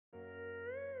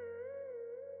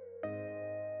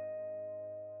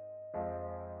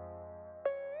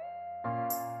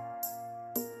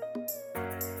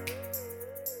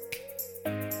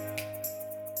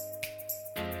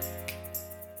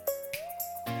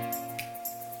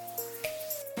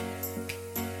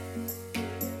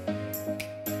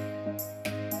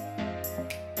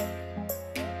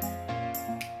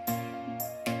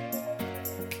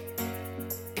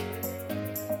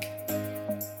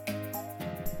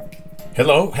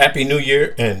Hello, Happy New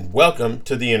Year, and welcome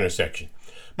to The Intersection.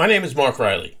 My name is Mark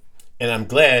Riley, and I'm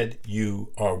glad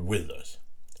you are with us.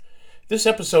 This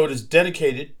episode is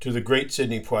dedicated to the great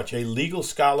Sidney Poitier, legal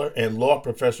scholar and law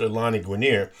professor Lani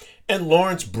Guinier, and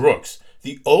Lawrence Brooks,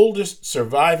 the oldest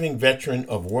surviving veteran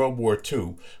of World War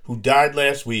II, who died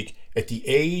last week at the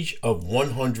age of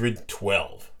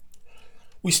 112.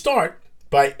 We start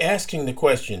by asking the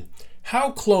question,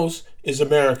 how close is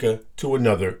America to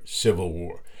another civil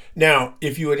war? Now,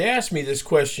 if you had asked me this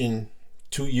question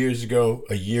 2 years ago,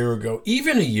 a year ago,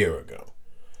 even a year ago,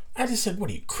 I'd have said, what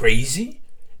are you, crazy?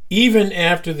 Even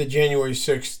after the January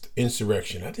 6th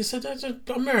insurrection, I'd have said,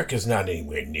 America's not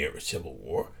anywhere near a civil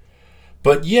war.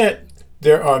 But yet,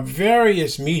 there are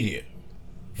various media,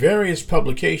 various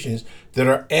publications that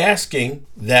are asking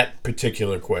that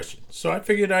particular question. So I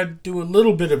figured I'd do a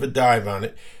little bit of a dive on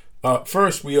it.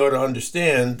 First, we ought to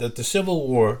understand that the Civil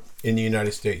War in the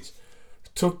United States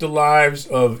took the lives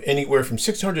of anywhere from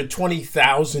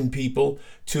 620,000 people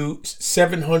to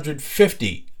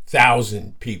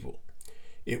 750,000 people.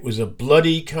 It was a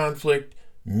bloody conflict.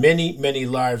 Many, many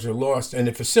lives are lost. And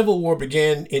if a civil war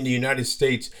began in the United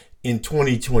States in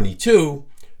 2022,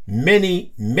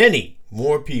 many, many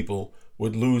more people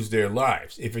would lose their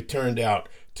lives if it turned out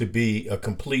to be a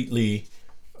completely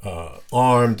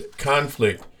armed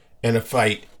conflict and a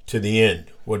fight to the end,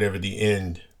 whatever the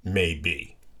end may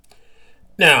be.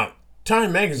 Now,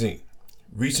 Time magazine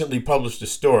recently published a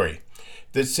story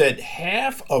that said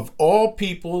half of all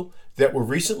people that were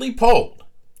recently polled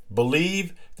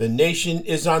believe the nation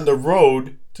is on the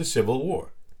road to civil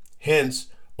war. Hence,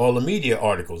 all the media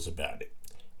articles about it.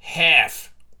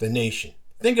 Half the nation.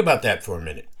 Think about that for a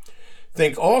minute.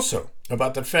 Think also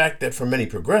about the fact that for many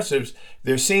progressives,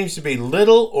 there seems to be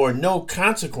little or no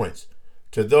consequence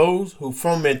to those who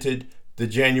fomented the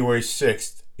January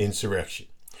 6th insurrection.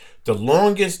 The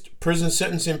longest prison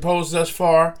sentence imposed thus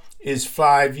far is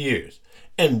 5 years.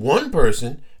 And one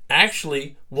person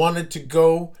actually wanted to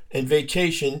go and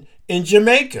vacation in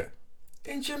Jamaica.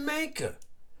 In Jamaica.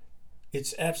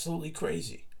 It's absolutely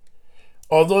crazy.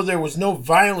 Although there was no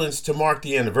violence to mark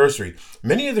the anniversary,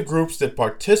 many of the groups that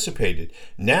participated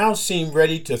now seem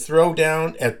ready to throw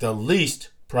down at the least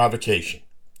provocation.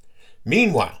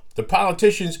 Meanwhile, the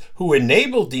politicians who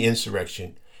enabled the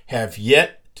insurrection have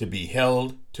yet to be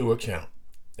held to account.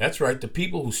 That's right, the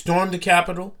people who stormed the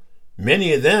Capitol,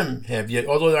 many of them have yet,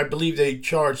 although I believe they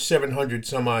charged 700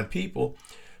 some odd people,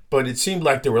 but it seemed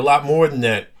like there were a lot more than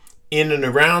that in and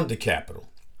around the Capitol.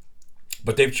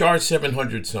 But they've charged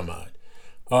 700 some odd.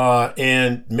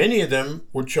 And many of them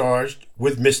were charged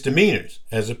with misdemeanors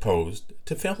as opposed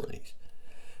to felonies.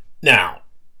 Now,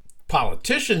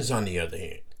 politicians, on the other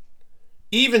hand,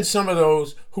 even some of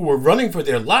those who were running for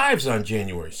their lives on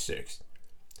January 6th,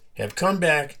 have come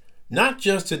back not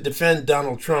just to defend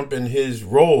Donald Trump in his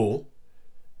role,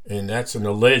 and that's an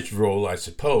alleged role, I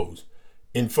suppose,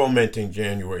 in fomenting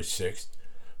January 6th,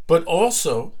 but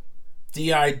also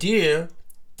the idea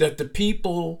that the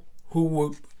people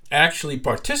who actually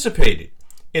participated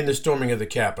in the storming of the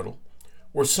Capitol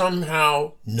were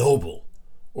somehow noble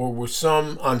or were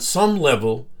on some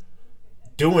level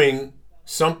doing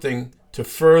something to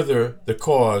further the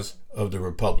cause of the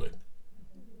Republic.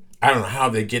 I don't know how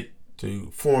they get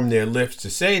to form their lips to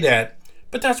say that,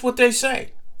 but that's what they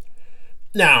say.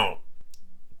 Now,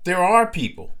 there are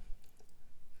people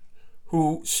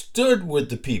who stood with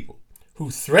the people,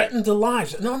 who threatened the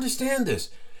lives, and understand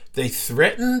this, they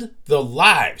threatened the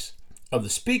lives of the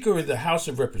Speaker of the House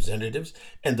of Representatives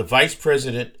and the Vice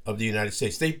President of the United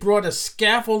States. They brought a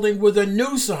scaffolding with a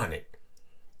noose on it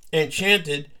and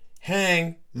chanted,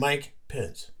 "Hang Mike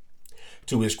Pence."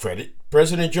 To his credit,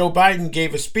 President Joe Biden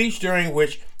gave a speech during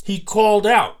which he called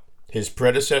out his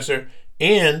predecessor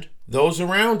and those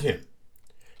around him.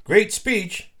 Great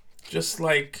speech, just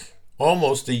like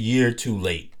almost a year too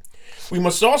late. We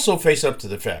must also face up to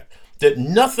the fact that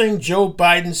nothing Joe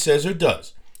Biden says or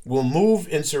does will move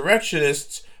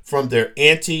insurrectionists from their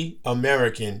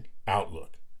anti-American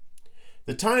outlook.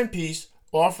 The timepiece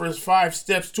offers 5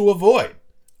 steps to avoid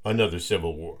another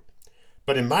civil war.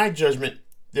 But in my judgment,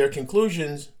 their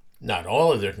conclusions, not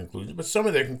all of their conclusions, but some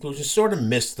of their conclusions sort of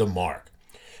missed the mark.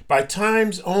 By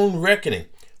Time's own reckoning,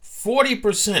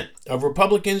 40% of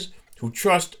Republicans who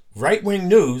trust right-wing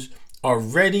news are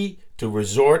ready to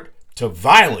resort to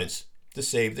violence to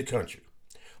save the country.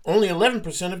 Only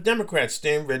 11% of Democrats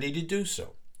stand ready to do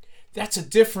so. That's a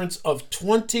difference of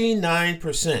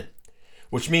 29%,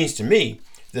 which means to me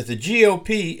that the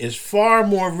GOP is far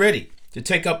more ready to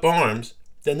take up arms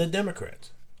than the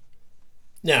Democrats.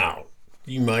 Now,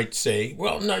 you might say,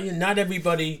 well, no, not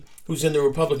everybody who's in the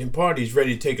Republican Party is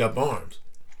ready to take up arms.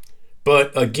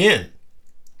 But again,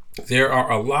 there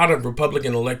are a lot of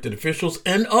Republican elected officials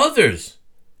and others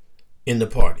in the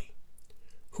party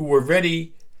who were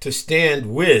ready to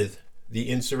stand with the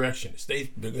insurrectionists.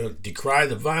 They decry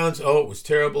the violence. Oh, it was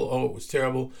terrible. Oh, it was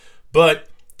terrible. But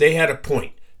they had a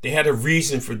point. They had a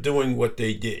reason for doing what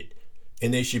they did.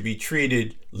 And they should be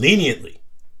treated leniently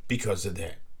because of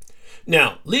that.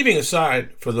 Now, leaving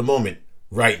aside for the moment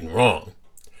right and wrong,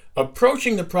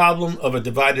 approaching the problem of a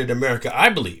divided America, I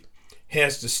believe,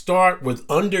 has to start with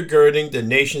undergirding the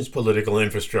nation's political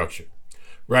infrastructure.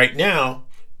 Right now,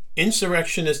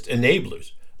 insurrectionist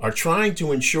enablers are trying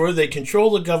to ensure they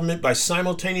control the government by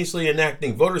simultaneously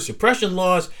enacting voter suppression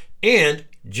laws and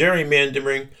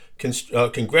gerrymandering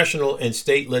congressional and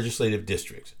state legislative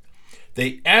districts.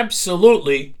 They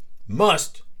absolutely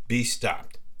must be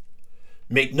stopped.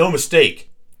 Make no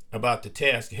mistake about the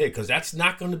task ahead, because that's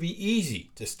not going to be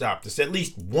easy to stop this. At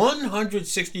least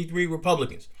 163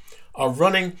 Republicans are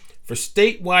running for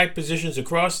statewide positions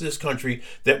across this country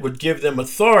that would give them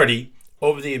authority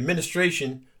over the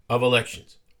administration of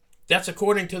elections. That's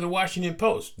according to the Washington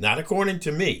Post, not according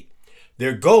to me.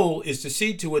 Their goal is to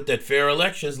see to it that fair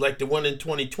elections like the one in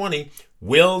 2020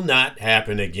 will not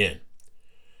happen again.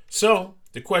 So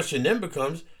the question then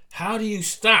becomes, how do you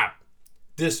stop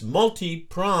this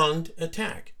multi-pronged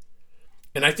attack?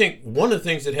 And I think one of the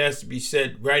things that has to be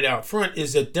said right out front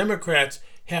is that Democrats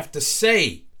have to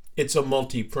say it's a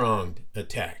multi-pronged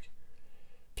attack.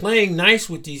 Playing nice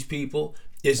with these people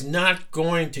is not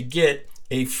going to get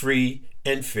a free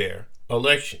and fair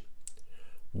election.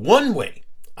 One way,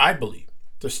 I believe,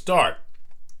 to start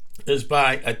is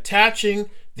by attaching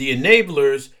the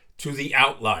enablers to the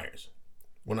outliers.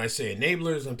 When I say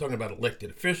enablers, I'm talking about elected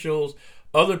officials,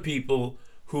 other people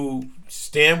who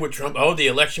stand with Trump. Oh, the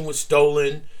election was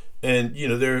stolen. And,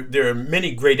 there are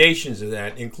many gradations of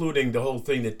that, including the whole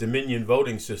thing that Dominion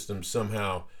voting systems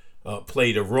somehow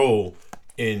played a role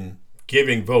in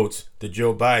giving votes to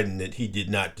Joe Biden that he did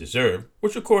not deserve,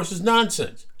 which, of course, is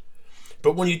nonsense.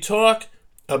 But when you talk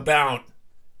about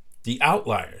the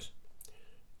outliers,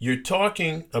 you're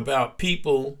talking about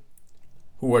people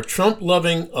who are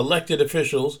Trump-loving elected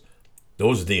officials,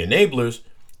 those are the enablers,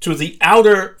 to the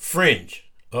outer fringe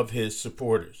of his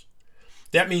supporters.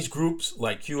 That means groups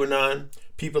like QAnon,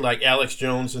 people like Alex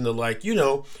Jones and the like,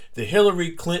 the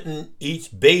Hillary Clinton eats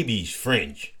babies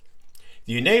fringe.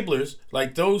 The enablers,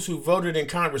 like those who voted in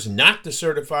Congress not to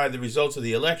certify the results of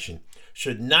the election,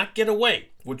 should not get away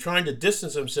with trying to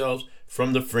distance themselves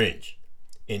from the fringe.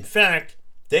 In fact,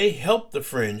 they help the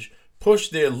fringe push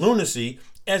their lunacy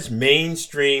as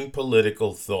mainstream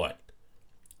political thought.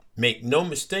 Make no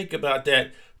mistake about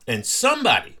that, and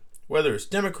somebody, whether it's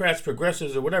Democrats,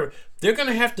 progressives, or whatever, they're going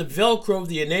to have to Velcro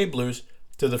the enablers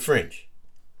to the fringe.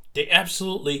 They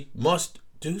absolutely must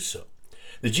do so.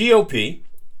 The GOP,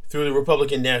 through the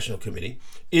Republican National Committee,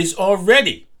 is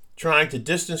already trying to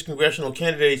distance congressional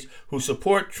candidates who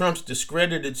support Trump's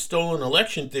discredited stolen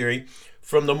election theory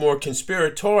from the more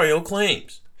conspiratorial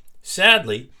claims.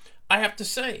 Sadly, I have to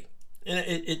say, and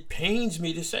it pains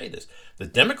me to say this, the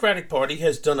Democratic Party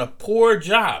has done a poor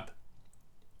job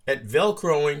at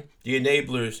Velcroing the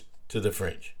enablers to the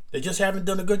fringe. They just haven't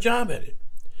done a good job at it.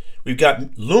 We've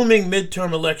got looming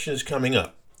midterm elections coming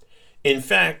up. In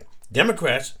fact,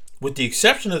 Democrats, with the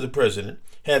exception of the president,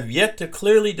 have yet to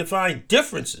clearly define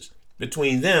differences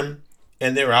between them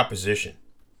and their opposition.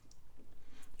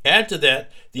 Add to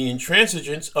that the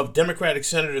intransigence of Democratic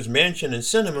Senators Manchin and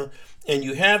Sinema, and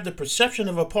you have the perception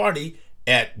of a party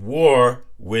at war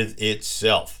with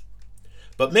itself.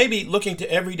 But maybe looking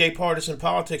to everyday partisan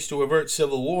politics to avert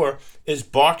civil war is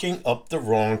barking up the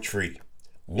wrong tree.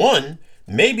 One,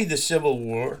 maybe the Civil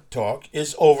War talk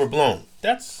is overblown.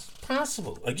 That's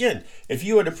possible. Again, if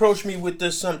you had approached me with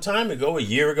this some time ago, a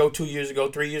year ago, 2 years ago,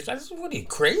 3 years, I said, what are you,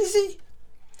 crazy?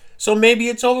 So maybe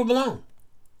it's overblown.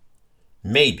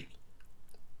 Maybe.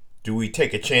 Do we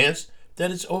take a chance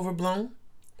that it's overblown?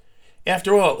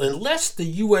 After all, unless the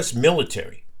U.S.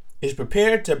 military is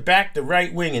prepared to back the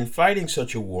right wing in fighting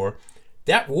such a war,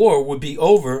 that war would be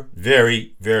over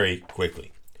very, very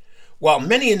quickly. While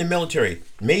many in the military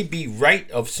may be right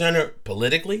of center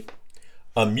politically,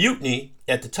 a mutiny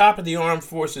at the top of the armed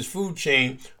forces food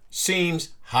chain seems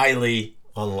highly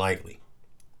unlikely,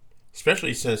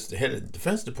 especially since the head of the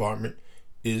Defense Department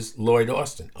is Lloyd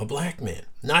Austin, a black man.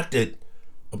 Not that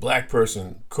a black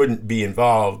person couldn't be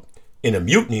involved in a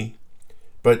mutiny,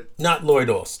 but not Lloyd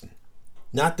Austin.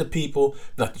 Not the people,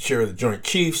 not the chair of the Joint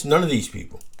Chiefs, none of these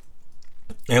people.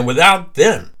 And without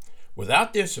them,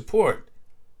 without their support,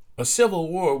 a civil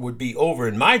war would be over,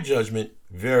 in my judgment,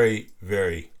 very,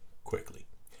 very quickly.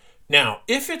 Now,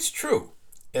 if it's true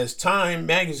as Time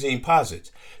magazine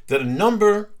posits, that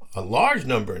a large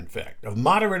number in fact, of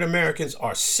moderate Americans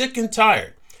are sick and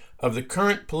tired of the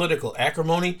current political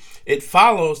acrimony, it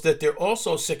follows that they're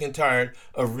also sick and tired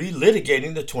of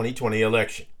relitigating the 2020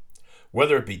 election.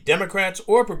 Whether it be Democrats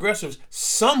or progressives,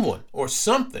 someone or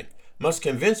something must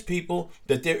convince people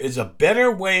that there is a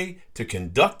better way to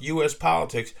conduct U.S.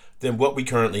 politics than what we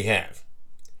currently have.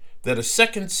 That a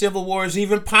second civil war is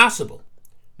even possible,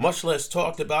 much less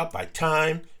talked about by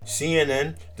Time,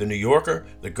 CNN, The New Yorker,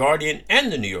 The Guardian,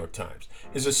 and The New York Times,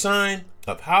 is a sign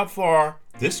of how far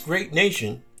this great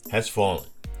nation has fallen.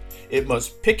 It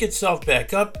must pick itself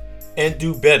back up and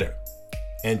do better,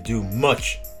 and do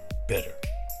much better.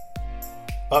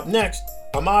 Up next,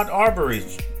 Ahmaud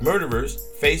Arbery's murderers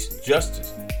face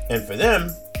justice, and for them,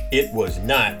 it was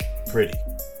not pretty.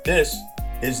 This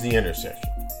is The Intersection.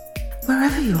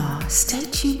 Wherever you are, stay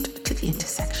tuned to The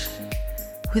Intersection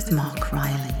with Mark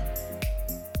Riley.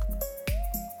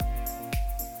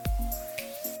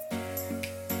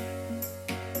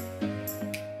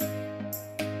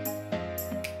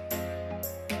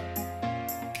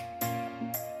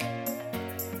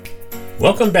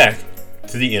 Welcome back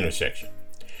to The Intersection.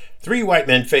 3 white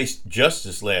men faced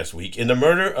justice last week in the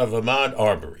murder of Ahmaud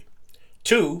Arbery.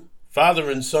 2,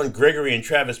 father and son Gregory and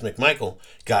Travis McMichael,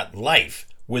 got life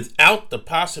without the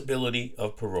possibility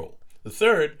of parole. The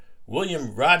third,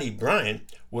 William Roddy Bryan,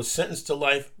 was sentenced to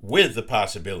life with the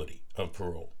possibility of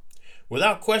parole.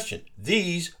 Without question,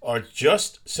 these are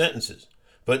just sentences.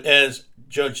 But as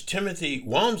Judge Timothy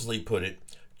Walmsley put it,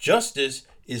 justice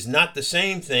is not the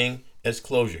same thing as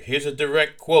closure. Here's a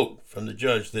direct quote from the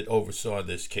judge that oversaw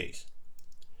this case.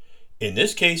 In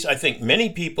this case, I think many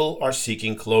people are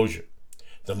seeking closure.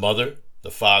 The mother, the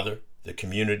father, the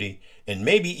community, and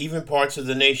maybe even parts of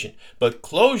the nation. But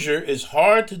closure is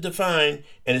hard to define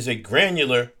and is a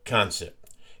granular concept.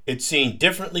 It's seen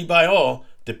differently by all,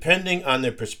 depending on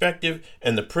their perspective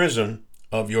and the prism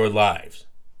of your lives.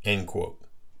 End quote.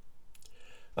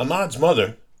 Ahmaud's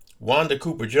mother, Wanda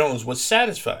Cooper Jones, was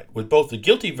satisfied with both the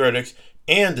guilty verdicts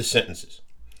and the sentences.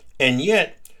 And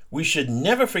yet, we should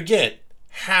never forget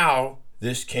how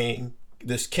this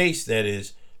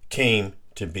case came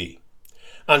to be.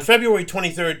 On February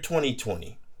 23,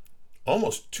 2020,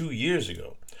 almost 2 years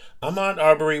ago, Ahmaud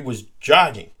Arbery was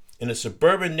jogging in a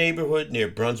suburban neighborhood near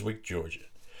Brunswick, Georgia.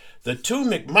 The 2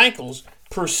 McMichaels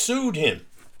pursued him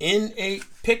in a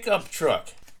pickup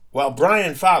truck while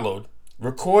Bryan followed,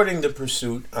 recording the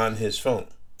pursuit on his phone.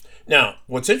 Now,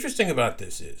 what's interesting about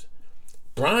this is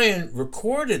Bryan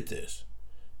recorded this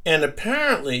and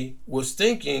apparently was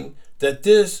thinking that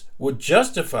this would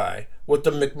justify what the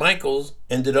McMichaels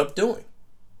ended up doing.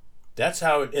 That's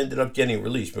how it ended up getting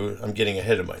released, but I'm getting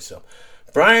ahead of myself.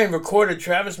 Bryan recorded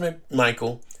Travis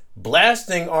McMichael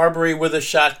blasting Arbery with a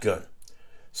shotgun.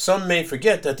 Some may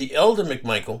forget that the elder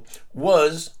McMichael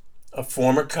was a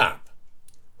former cop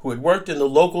who had worked in the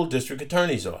local district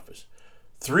attorney's office.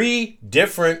 3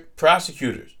 different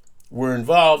prosecutors were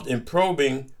involved in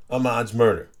probing Ahmaud's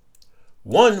murder.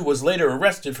 One was later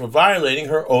arrested for violating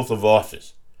her oath of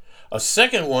office. A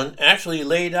second one actually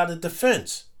laid out a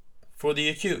defense for the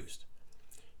accused.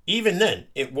 Even then,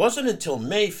 it wasn't until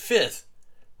May 5th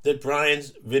that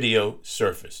Bryan's video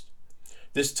surfaced.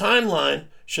 This timeline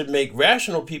should make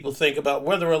rational people think about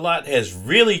whether a lot has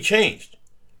really changed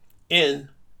in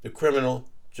the criminal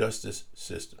justice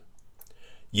system.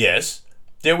 Yes,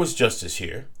 there was justice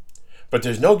here, but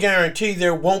there's no guarantee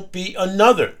there won't be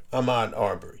another Ahmaud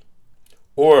Arbery,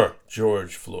 or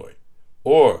George Floyd,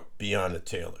 or Breonna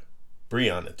Taylor.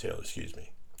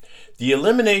 The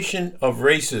elimination of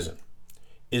racism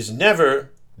is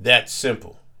never that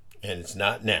simple, and it's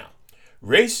not now.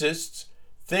 Racists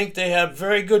think they have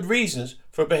very good reasons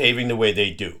for behaving the way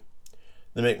they do.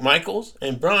 The McMichaels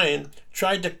and Bryan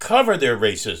tried to cover their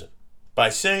racism by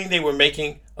saying they were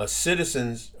making a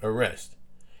citizen's arrest.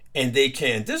 And they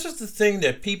can. This is the thing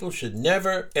that people should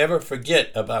never, ever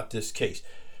forget about this case.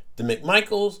 The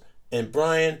McMichaels and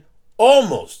Bryan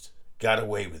almost got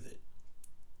away with it.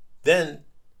 Then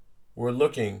we're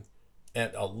looking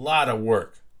at a lot of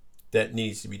work that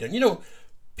needs to be done. You know,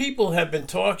 people have been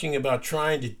talking about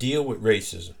trying to deal with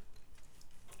racism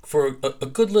for a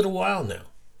good little while now.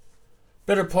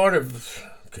 Better part of,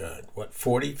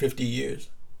 40, 50 years?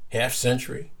 Half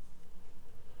century?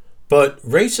 But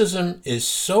racism is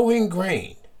so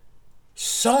ingrained,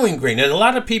 and a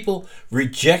lot of people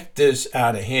reject this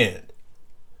out of hand.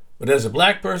 But as a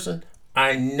black person,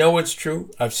 I know it's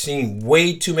true. I've seen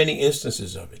way too many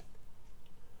instances of it.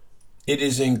 It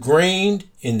is ingrained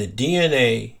in the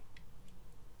DNA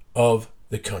of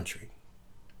the country.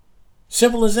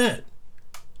 Simple as that.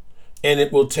 And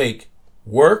it will take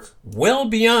work well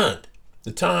beyond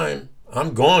the time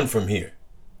I'm gone from here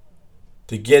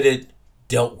to get it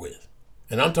dealt with.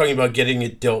 And I'm talking about getting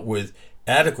it dealt with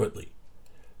adequately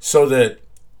so that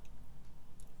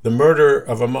the murder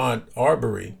of Ahmaud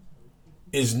Arbery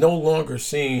is no longer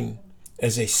seen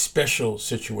as a special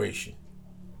situation.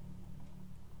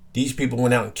 These people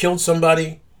went out and killed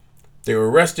somebody. They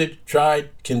were arrested, tried,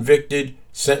 convicted,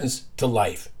 sentenced to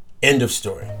life. End of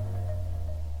story.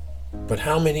 But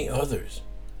how many others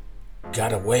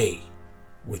got away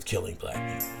with killing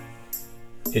black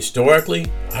people?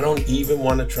 Historically, I don't even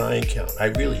want to try and count. I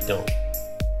really don't.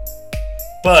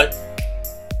 But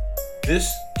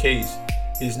this case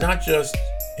is not just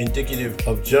indicative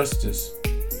of justice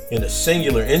in a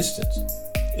singular instance.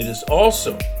 It is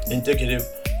also indicative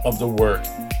of the work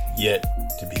yet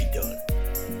to be done.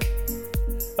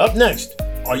 Up next,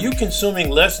 are you consuming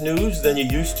less news than you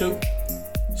used to?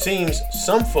 Seems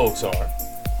some folks are.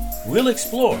 We'll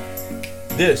explore.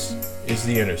 This is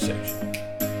The Intersection.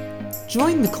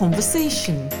 Join the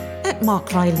conversation at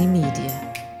Mark Riley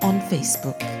Media on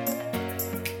Facebook.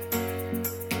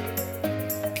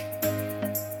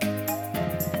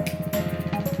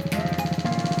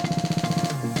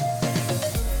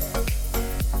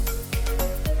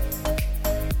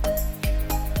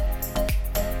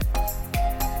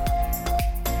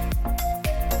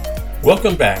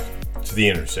 Welcome back to The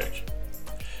Intersection.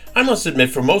 I must admit,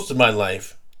 for most of my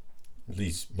life, at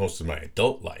least most of my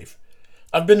adult life,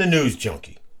 I've been a news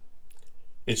junkie.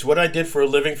 It's what I did for a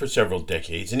living for several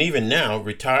decades, and even now,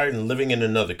 retired and living in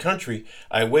another country,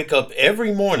 I wake up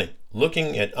every morning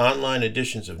looking at online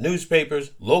editions of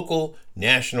newspapers, local,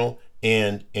 national,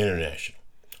 and international.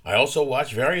 I also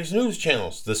watch various news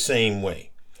channels the same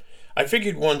way. I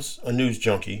figured once a news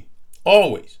junkie,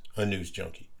 always a news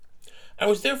junkie. I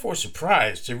was therefore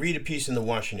surprised to read a piece in the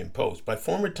Washington Post by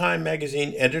former Time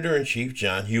magazine editor-in-chief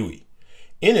John Huey.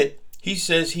 In it, he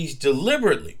says he's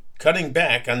deliberately cutting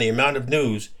back on the amount of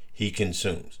news he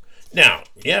consumes. Now,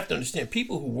 you have to understand,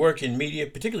 people who work in media,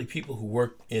 particularly people who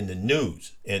work in the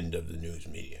news end of the news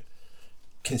media,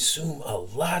 consume a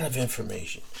lot of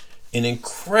information, an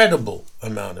incredible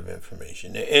amount of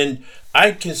information. And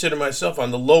I consider myself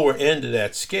on the lower end of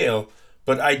that scale,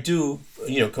 but I do,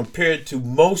 compared to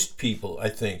most people, I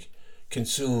think,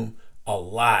 consume a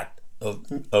lot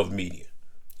of media.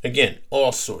 Again,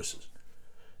 all sources.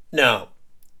 Now,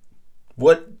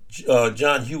 what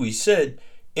John Huey said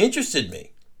interested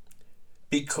me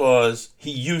because he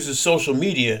uses social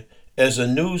media as a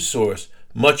news source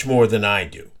much more than I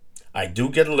do. I do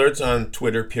get alerts on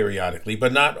Twitter periodically,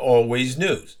 but not always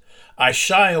news. I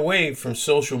shy away from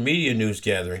social media news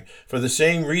gathering for the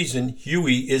same reason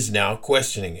Huey is now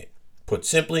questioning it. Put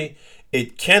simply,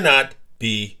 it cannot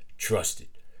be trusted.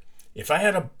 If I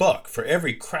had $1 for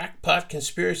every crackpot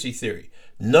conspiracy theory,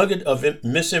 nugget of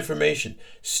misinformation,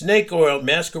 snake oil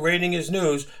masquerading as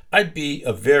news, I'd be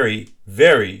a very,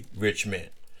 very rich man.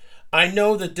 I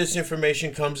know that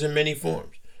disinformation comes in many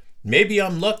forms. Maybe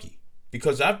I'm lucky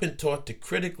because I've been taught to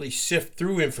critically sift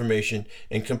through information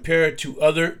and compare it to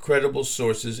other credible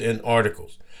sources and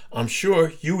articles. I'm sure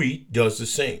Huey does the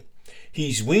same.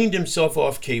 He's weaned himself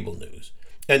off cable news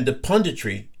and the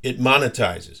punditry it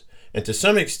monetizes, and to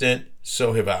some extent,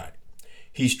 so have I.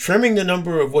 He's trimming the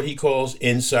number of what he calls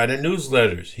insider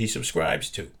newsletters he subscribes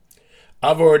to.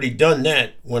 I've already done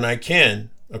that when I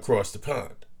can across the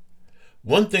pond.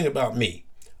 One thing about me,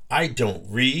 I don't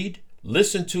read,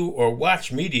 listen to, or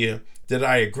watch media that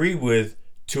I agree with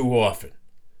too often.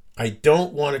 I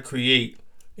don't want to create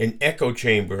an echo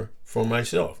chamber for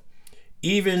myself.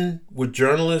 Even with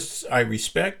journalists I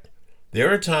respect,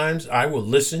 there are times I will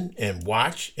listen and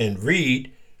watch and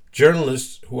read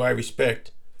journalists who I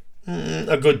respect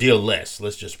a good deal less,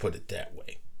 let's just put it that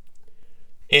way.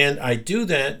 And I do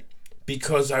that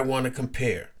because I want to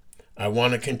compare. I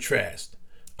want to contrast.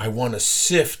 I want to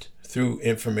sift through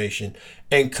information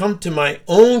and come to my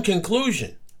own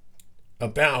conclusion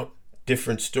about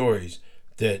different stories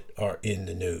that are in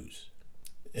the news.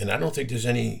 And I don't think there's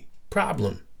any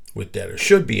problem with that, or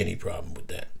should be any problem with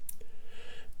that.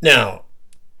 Now,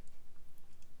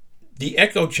 the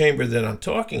echo chamber that I'm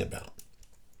talking about,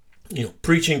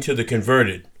 preaching to the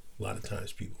converted, a lot of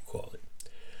times people call it,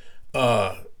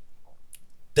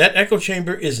 that echo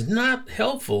chamber is not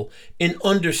helpful in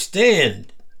understanding,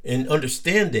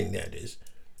 that is,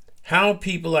 how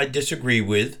people I disagree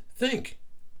with think.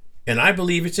 And I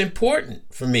believe it's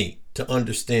important for me to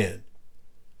understand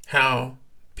how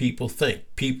people think,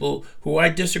 people who I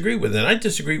disagree with. And I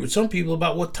disagree with some people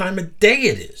about what time of day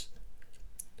it is.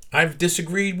 I've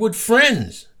disagreed with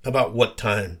friends about what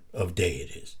time of day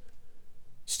it is.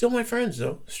 Still my friends,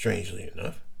 though, strangely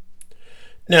enough.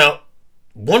 Now,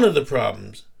 one of the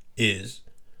problems is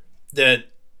that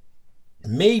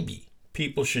maybe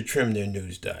people should trim their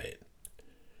news diet.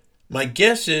 My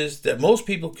guess is that most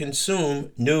people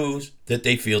consume news that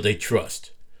they feel they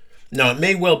trust. Now, it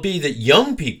may well be that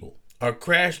young people are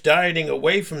crash dieting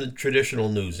away from the traditional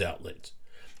news outlets.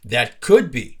 That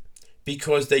could be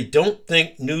because they don't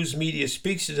think news media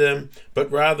speaks to them, but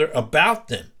rather about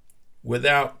them,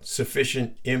 without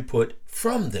sufficient input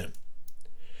from them.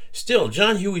 Still,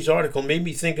 John Huey's article made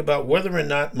me think about whether or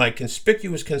not my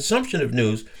conspicuous consumption of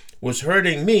news was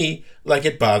hurting me like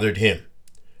it bothered him.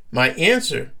 My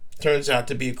answer turns out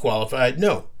to be a qualified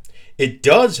no. It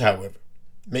does, however,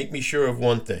 make me sure of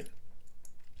one thing.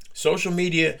 Social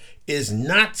media is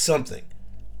not something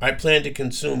I plan to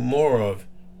consume more of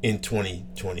in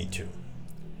 2022.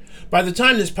 By the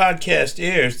time this podcast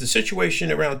airs, the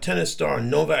situation around tennis star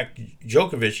Novak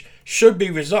Djokovic should be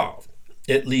resolved,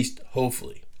 at least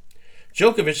hopefully.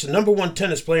 Djokovic, the number one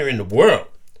tennis player in the world,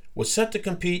 was set to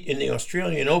compete in the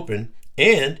Australian Open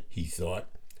and, he thought,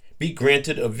 be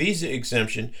granted a visa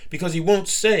exemption because he won't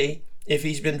say if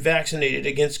he's been vaccinated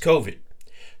against COVID.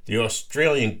 The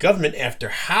Australian government, after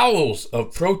howls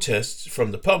of protests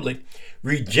from the public,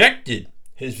 rejected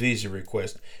his visa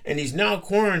request, and he's now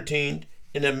quarantined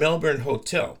in a Melbourne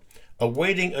hotel,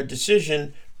 awaiting a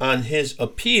decision on his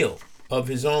appeal of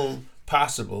his own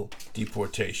possible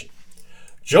deportation.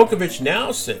 Djokovic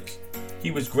now says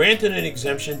he was granted an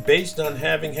exemption based on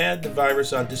having had the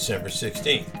virus on December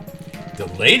 16th. The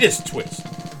latest twist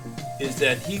is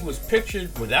that he was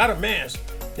pictured without a mask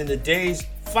in the days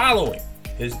following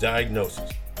his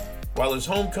diagnosis. While his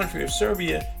home country of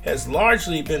Serbia has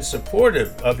largely been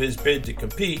supportive of his bid to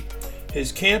compete,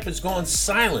 his camp has gone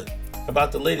silent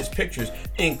about the latest pictures,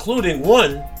 including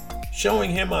one showing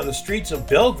him on the streets of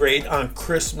Belgrade on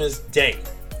Christmas Day.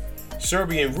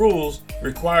 Serbian rules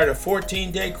required a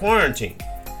 14-day quarantine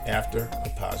after a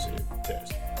positive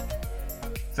test.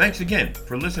 Thanks again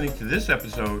for listening to this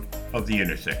episode of The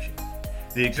Intersection.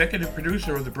 The executive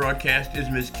producer of the broadcast is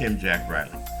Ms. Kim Jack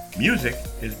Riley. Music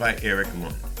is by Eric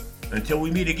Lund. Until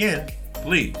we meet again,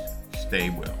 please stay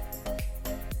well.